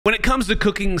comes to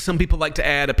cooking, some people like to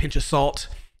add a pinch of salt,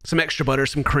 some extra butter,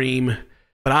 some cream,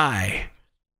 but I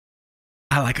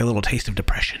like a little taste of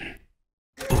depression.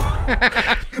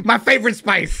 My favorite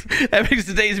spice. That makes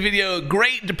today's video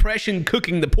Great Depression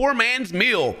Cooking the Poor Man's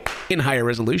Meal in higher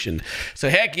resolution. So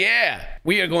heck yeah,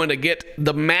 we are going to get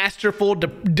the masterful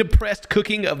depressed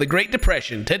cooking of the Great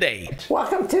Depression today.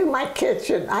 Welcome to my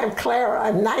kitchen. I'm Clara.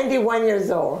 I'm 91 years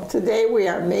old. Today we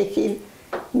are making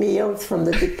meals from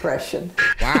the Depression.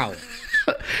 Wow.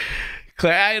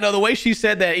 Clara, you know, the way she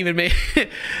said that, even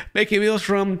making meals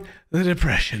from the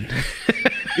Depression.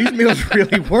 These meals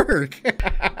really work.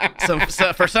 So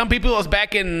for some people, it's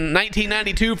back in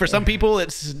 1992. For some people,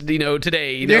 it's, you know,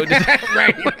 today. You know,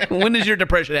 Right. When is your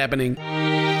depression happening?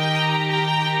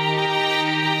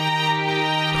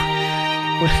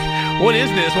 What is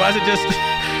this? Why is it just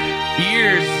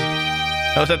years?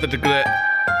 Oh, is that the Great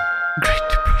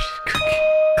Depression cookie?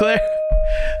 Claire?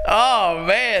 Oh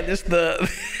man, this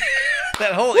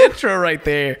that whole intro right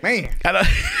there. Man, that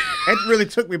really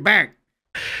took me back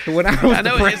to when I was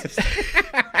depressed.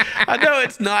 I know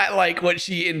it's not like what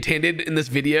she intended in this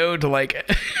video to like,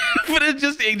 but it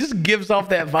just gives off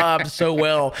that vibe so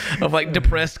well of like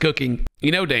depressed cooking.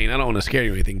 You know, Dane, I don't want to scare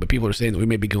you or anything, but people are saying that we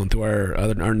may be going through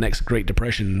our next Great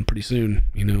Depression pretty soon.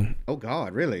 You know? Oh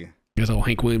God, really? As old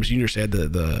Hank Williams Jr. said,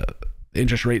 the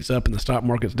interest rate's up and the stock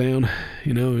market's down.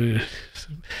 You know,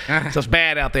 so it's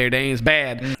bad out there, Dane. It's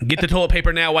bad. Get the toilet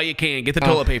paper now while you can. Get the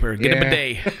toilet paper. Get a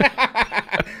bidet.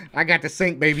 I got the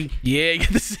sink, baby. Yeah,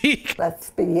 get the sink. Let's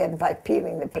begin by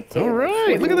peeling the potatoes. All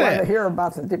right, look at that. I want to hear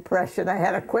about the Depression. I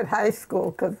had to quit high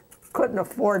school because couldn't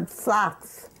afford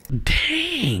socks.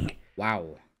 Dang.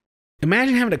 Wow.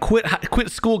 Imagine having to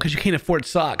quit school because you can't afford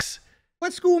socks.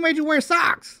 What school made you wear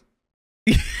socks?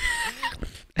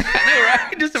 I know,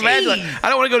 right? Just imagine, like, I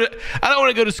don't want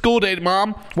to go to school today,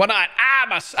 Mom. Why not?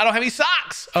 I don't have any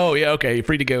socks. Oh yeah, okay, you're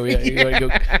free to go. Yeah, you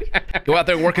go out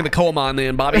there and work in the coal mine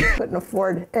then, Bobby. Couldn't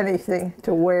afford anything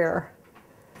to wear,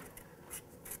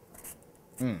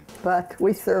 but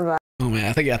we survived. Oh man,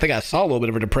 I think I saw a little bit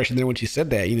of a depression there when she said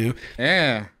that. You know?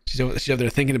 Yeah. She's over there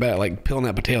thinking about it, like peeling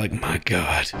that potato. Like, my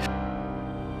God.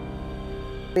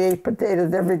 We ate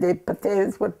potatoes every day.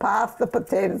 Potatoes with pasta,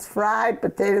 potatoes fried,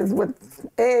 potatoes with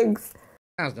eggs.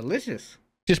 Sounds delicious.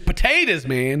 Just potatoes,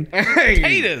 man. Hey,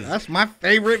 potatoes. That's my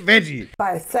favorite veggie.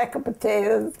 Buy a sack of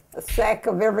potatoes, a sack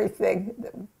of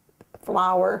everything.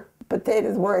 Flour.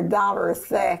 Potatoes were $1 a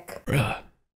sack. Bruh.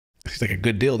 It's like a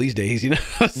good deal these days, you know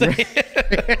what I'm saying?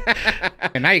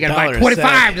 And now you gotta buy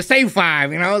 25 to save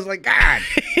 5, you know? It's like, God.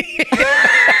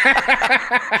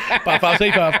 Buy 5,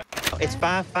 save 5. It's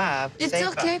buy 5, It's save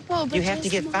okay, 5. Paul, but You have to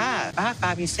just get more. 5. Buy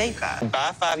 5, you save 5.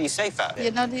 Buy 5, you save 5.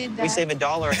 You don't need that. We save $1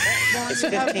 a day. It's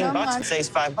 15 bucks. It saves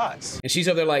 $5. And she's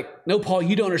over there like, no, Paul,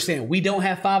 you don't understand. We don't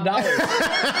have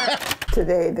 $5.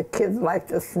 Today, the kids like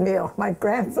this meal. My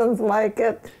grandsons like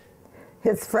it.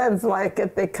 His friends like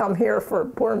it. They come here for a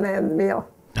poor man's meal.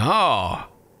 Oh,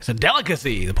 it's a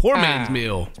delicacy. The poor man's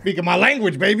meal. Speaking my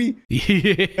language, baby.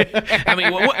 Yeah. I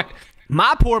mean, what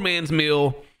my poor man's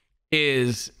meal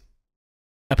is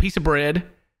a piece of bread,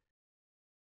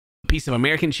 a piece of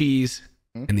American cheese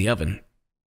in the oven.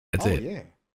 That's it. Yeah,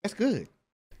 that's good.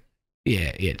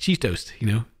 Yeah, cheese toast, you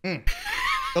know.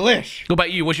 Delish. What about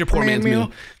you? What's your poor man's meal? You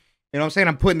know what I'm saying?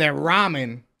 I'm putting that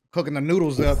ramen, cooking the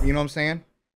noodles up, you know what I'm saying?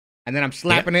 And then I'm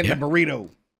slapping it in a burrito.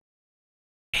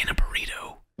 In a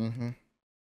burrito.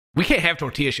 We can't have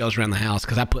tortilla shells around the house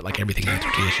because I put like everything in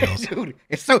tortilla shells. Dude,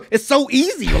 it's so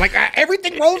easy. Like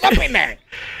everything rolls up in there.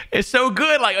 It's so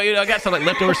good. Like, you know, I got some like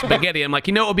leftover spaghetti. I'm like,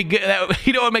 you know what would be good?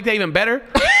 You know what would make that even better?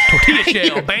 Tortilla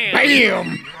shell. Bam.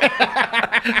 Bam.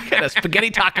 Got a spaghetti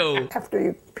taco. After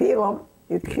you peel them,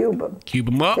 you cube them. Cube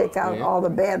them up. Take out all the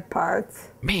bad parts.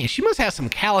 Man, she must have some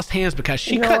calloused hands because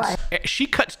she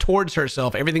cuts towards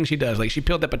herself everything she does. Like she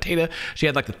peeled that potato. She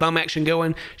had like the thumb action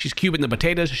going. She's cubing the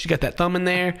potatoes. She got that thumb in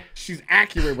there. She's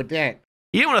accurate with that.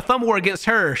 You don't want a thumb war against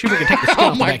her. She can take the skin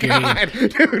off the back of your hand.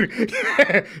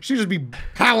 Dude. She just be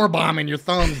power bombing your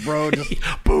thumbs, bro. Just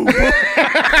boom, boom.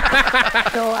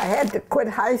 So I had to quit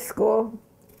high school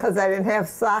because I didn't have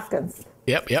stockings.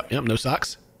 Yep. No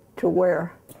socks. To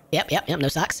wear. Yep, no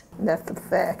socks. That's a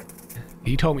fact.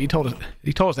 He told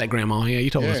us that, Grandma. Yeah, you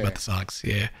told us about the socks.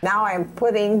 Yeah. Now I'm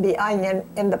putting the onion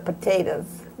in the potatoes.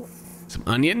 Some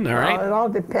onion, all right. Well, it all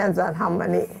depends on how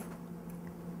many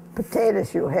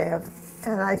potatoes you have.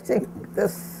 And I think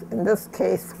in this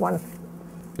case, one.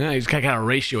 No, you just got a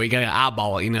ratio. You got to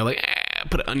eyeball it, you know, like,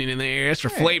 put an onion in there. It's for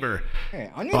flavor.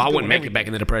 I wouldn't make it back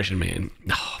in the Depression, man.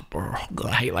 Oh, bro,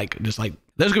 I hate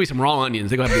there's going to be some raw onions.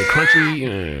 They're going to have to be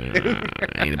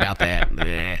crunchy. Ain't about that.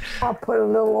 I'll put a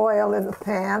little oil in the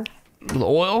pan.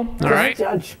 little oil. All right.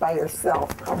 Judge by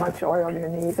yourself how much oil you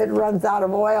need. If it runs out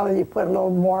of oil, you put a little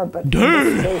more, but Dude.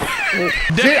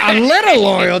 A little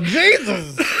oil,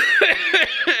 Jesus.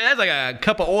 That's like a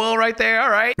cup of oil right there. All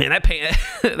right. And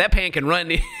that pan can run.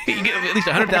 You get at least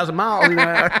 100,000 miles.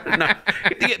 No,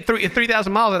 you get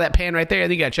 3,000 miles of that pan right there.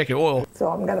 Then you got to check your oil. So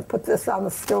I'm going to put this on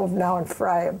the stove now and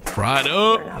fry them. Fry it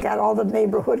up. I got all the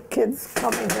neighborhood kids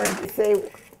coming here and they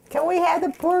say, can we have the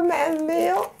poor man's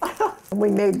meal? We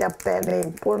made up that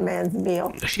name, poor man's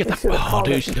meal. She got the, oh,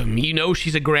 dude, you know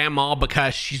she's a grandma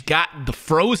because she's got the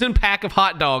frozen pack of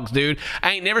hot dogs, dude.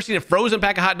 I ain't never seen a frozen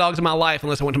pack of hot dogs in my life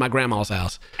unless I went to my grandma's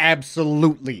house.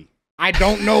 Absolutely. I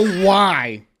don't know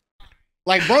why.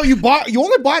 Like, bro, you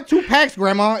only bought 2 packs,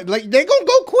 Grandma. Like, they gonna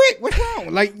go quick. What's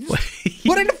wrong? Like, just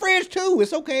put it in the fridge too.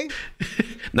 It's okay.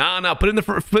 No, put it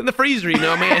in the freezer, you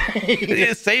know, man.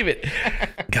 Just save it.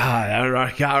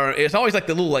 God, it's always like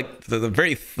the little, like the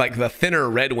very, like the thinner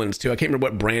red ones too. I can't remember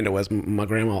what brand it was. My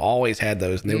grandma always had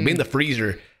those, and they would be in the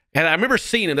freezer. And I remember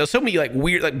seeing them. There's so many like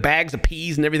weird like bags of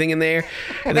peas and everything in there,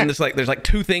 and then there's like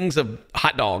 2 things of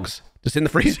hot dogs just in the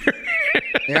freezer.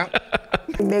 Yeah.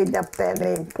 We made up that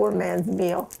name, poor man's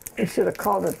meal. We should have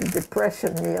called it the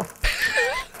depression meal.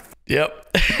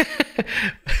 Yep.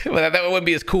 Well, that wouldn't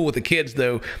be as cool with the kids,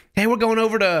 though. Hey, we're going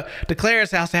over to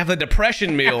Clara's house to have the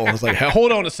depression meal. I was like,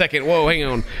 hold on a second. Whoa, hang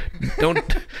on.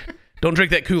 Don't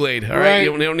drink that Kool-Aid. All right,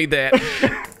 you don't need that.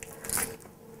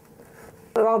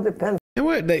 It all depends. And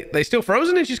what? They still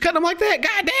frozen and she's cutting them like that?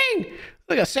 God dang!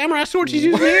 Like a samurai sword she's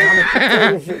using here.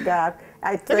 How many you got?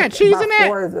 I think cheese about in that?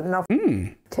 4 is enough.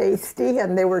 Tasty,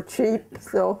 and they were cheap,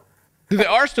 so. They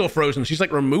are still frozen. She's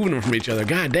like removing them from each other.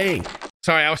 God dang.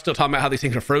 Sorry, I was still talking about how these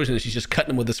things are frozen and she's just cutting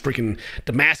them with this freaking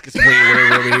Damascus blade or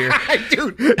whatever over here.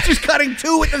 Dude, she's cutting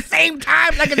 2 at the same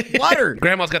time like it's butter.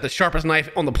 Grandma's got the sharpest knife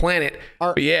on the planet.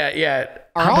 But yeah.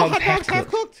 Are all hot dogs half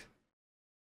cooked?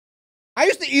 I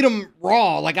used to eat them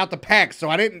raw, like out the pack, so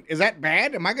I didn't. Is that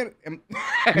bad? Am I gonna?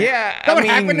 Yeah, that would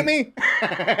happen to me.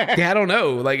 Yeah, I don't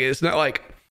know. Like, it's not like,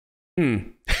 I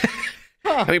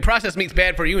mean, processed meat's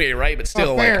bad for you, anyway, right? But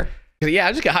still, fair. Like, yeah,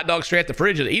 I just got hot dogs straight at the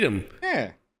fridge and eat them.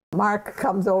 Yeah. Mark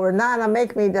comes over, Nana,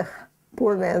 make me the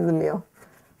poor man's meal.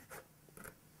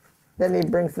 Then he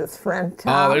brings his friend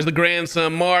Tom. Oh, there's the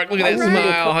grandson, Mark. Look at that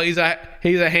smile.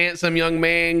 He's a handsome young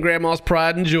man. Grandma's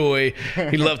pride and joy.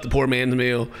 He loves the poor man's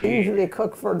meal. He usually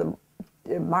cook for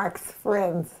the Mark's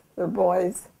friends, their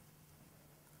boys.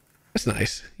 That's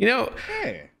nice. You know,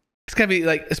 it's gotta be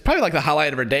like, it's probably like the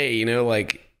highlight of her day. You know,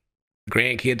 like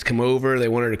grandkids come over, they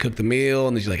want her to cook the meal,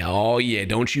 and she's like, "Oh yeah,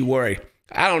 don't you worry."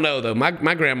 I don't know though. My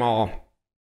grandma,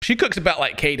 she cooks about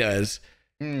like Kay does.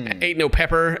 Ain't no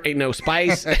pepper, ain't no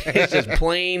spice. It's just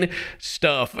plain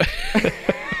stuff.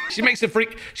 She makes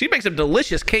some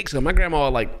delicious cakes. So my grandma,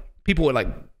 like, people would like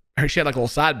her. She had like a little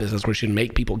side business where she'd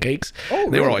make people cakes.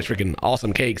 Oh, they were always freaking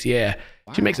awesome cakes. Yeah,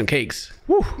 wow. She'd make some cakes.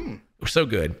 Whew, they were so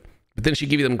good. But then she'd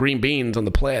give you them green beans on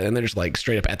the plate, and they're just like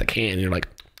straight up at the can. And you're like,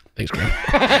 thanks,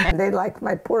 grandma. They like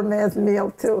my poor man's meal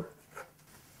too.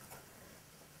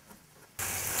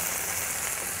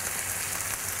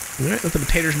 All right, let the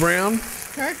potatoes brown.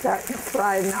 Starting to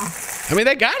fry now. I mean,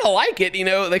 they gotta like it, you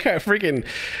know. They kind of freaking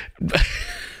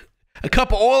a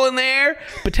cup of oil in there,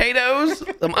 potatoes,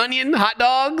 some onion, hot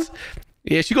dogs.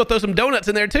 Yeah, she gonna throw some donuts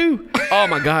in there too. Oh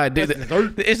my God, dude!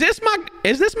 Is this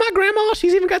my grandma?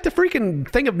 She's even got the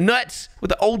freaking thing of nuts with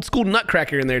the old school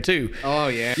nutcracker in there too. Oh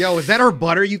yeah. Yo, is that her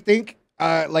butter? You think?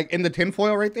 Like in the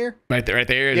tinfoil right there? Right there. Is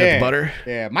that the butter?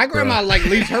 Yeah, my grandma like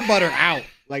leaves her butter out.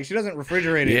 Like she doesn't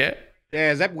refrigerate it. Yeah.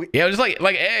 Yeah, is that yeah, just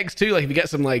like eggs too. Like if you got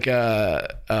some like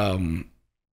some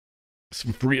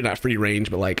not free range,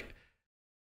 but like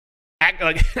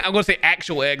I'm gonna say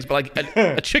actual eggs, but like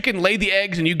a chicken laid the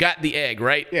eggs and you got the egg,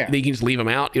 right? Yeah. Then you can just leave them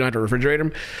out. You don't have to refrigerate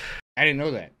them. I didn't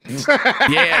know that.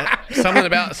 Yeah, something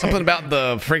about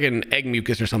the friggin' egg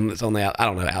mucus or something that's on the I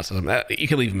don't know, outside. You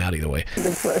can leave them out either way.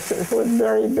 The pressure was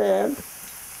very bad.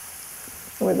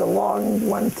 It was a long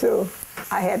one too.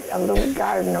 I had a little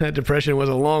garden. That depression was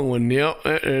a long one. Yep,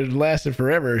 it lasted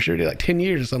forever. Sure did, like 10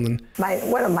 years or something.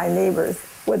 One of my neighbors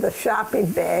with a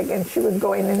shopping bag, and she was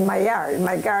going in my yard, in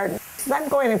my garden. She said, I'm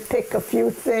going to pick a few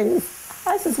things.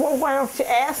 I said, well, why don't you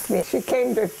ask me? She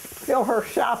came to fill her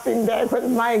shopping bag with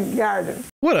my garden.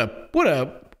 What a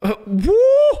woo!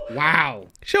 Wow.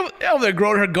 She over there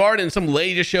growing her garden, some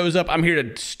lady just shows up. I'm here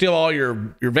to steal all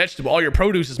your vegetable, all your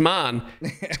produce is mine.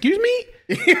 Excuse me?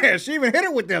 Yeah, she even hit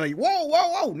it with that. Like,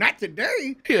 whoa, not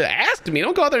today. You asked me.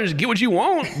 Don't go out there and just get what you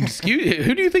want. Excuse,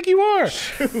 who do you think you are?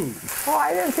 Oh,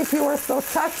 I didn't think you were so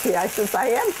touchy. I said, I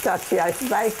am touchy. I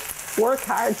said, I work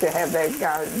hard to have that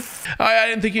garden. I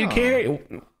didn't think you'd care.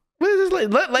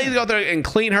 Let lady go out there and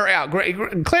clean her out.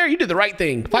 Clara, you did the right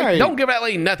thing. Right. Don't give that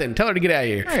lady nothing. Tell her to get out of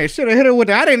here. Hey, should have hit her with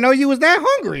that. I didn't know you was that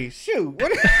hungry. Shoot.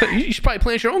 What? You should probably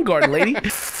plant your own garden, lady.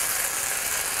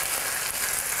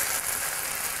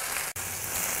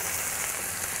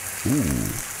 Ooh.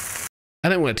 I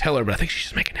didn't want to tell her, but I think she's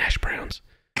just making hash browns.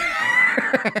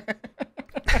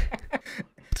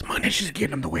 It's Monday. And she's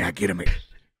getting them the way I get them at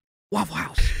Waffle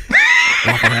House.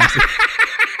 Waffle House.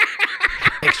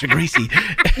 Extra greasy.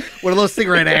 With a little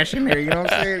cigarette ash in there, you know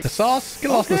what I'm saying? The sauce?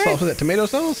 Get lost in the sauce. Was that tomato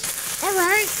sauce? All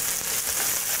right.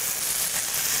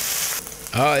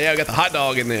 Oh, yeah, I got the hot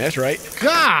dog in there. That's right.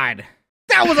 God.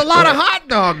 That was a lot of hot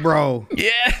dog, bro. Yeah.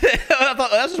 I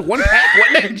thought that was just one pack,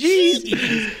 wasn't it?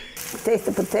 Jeez. Taste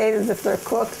the potatoes. If they're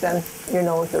cooked, then you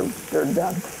know they're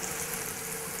done.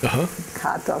 Uh-huh.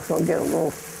 Hot dogs will get a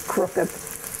little crooked.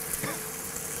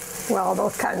 Well,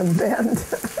 those kind of bend.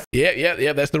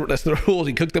 Yeah. That's the rules.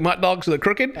 You cook them hot dogs so they're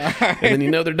crooked, and then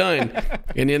you know they're done.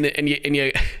 And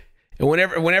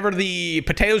whenever the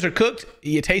potatoes are cooked,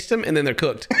 you taste them, and then they're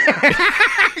cooked.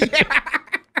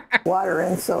 Water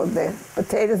in so the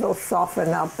potatoes will soften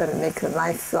up and make a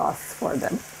nice sauce for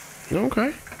them.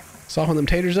 Okay. Soften them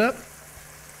taters up.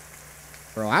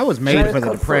 Bro, I was made for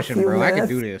the depression, bro. I can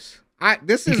do this.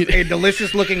 This is a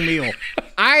delicious looking meal.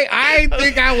 I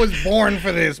think I was born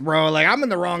for this, bro. Like, I'm in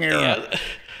the wrong era. Yeah.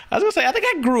 I was gonna say, I think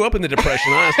I grew up in the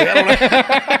depression, honestly. I don't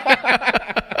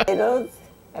know. Potatoes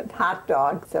and hot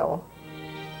dogs, so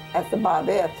that's about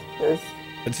it.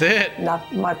 That's it.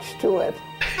 Not much to it.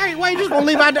 Hey, why you just gonna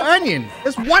leave out the onion?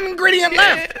 There's one ingredient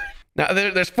left. Now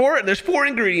there's four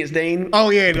ingredients, Dane. Oh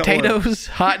yeah, potatoes,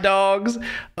 hot dogs,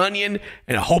 onion,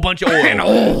 and a whole bunch of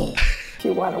oil. If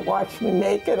you want to watch me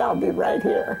make it, I'll be right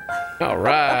here. All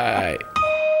right.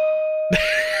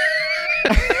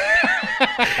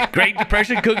 Great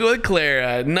Depression cooking with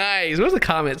Clara. Nice. What does the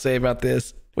comment say about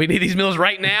this? We need these meals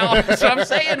right now. That's what I'm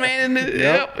saying, man.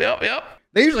 Yep.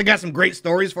 They usually got some great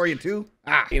stories for you too.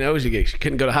 You know, she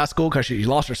couldn't go to high school because she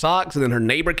lost her socks, and then her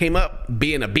neighbor came up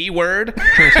being a B word,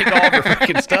 trying to take all of her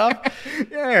freaking stuff.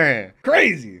 Yeah,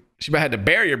 crazy. She might have had to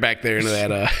bury her back there into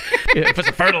that. Put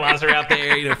some fertilizer out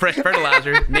there, fresh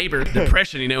fertilizer. Neighbor,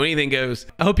 depression, anything goes.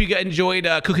 I hope you guys enjoyed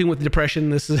cooking with depression.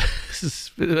 This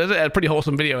is a pretty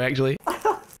wholesome video, actually.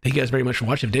 Thank you guys very much for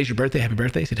watching. If today's your birthday, happy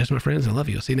birthday. Say to my friends, I love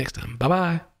you. I'll see you next time.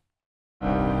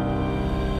 Bye-bye.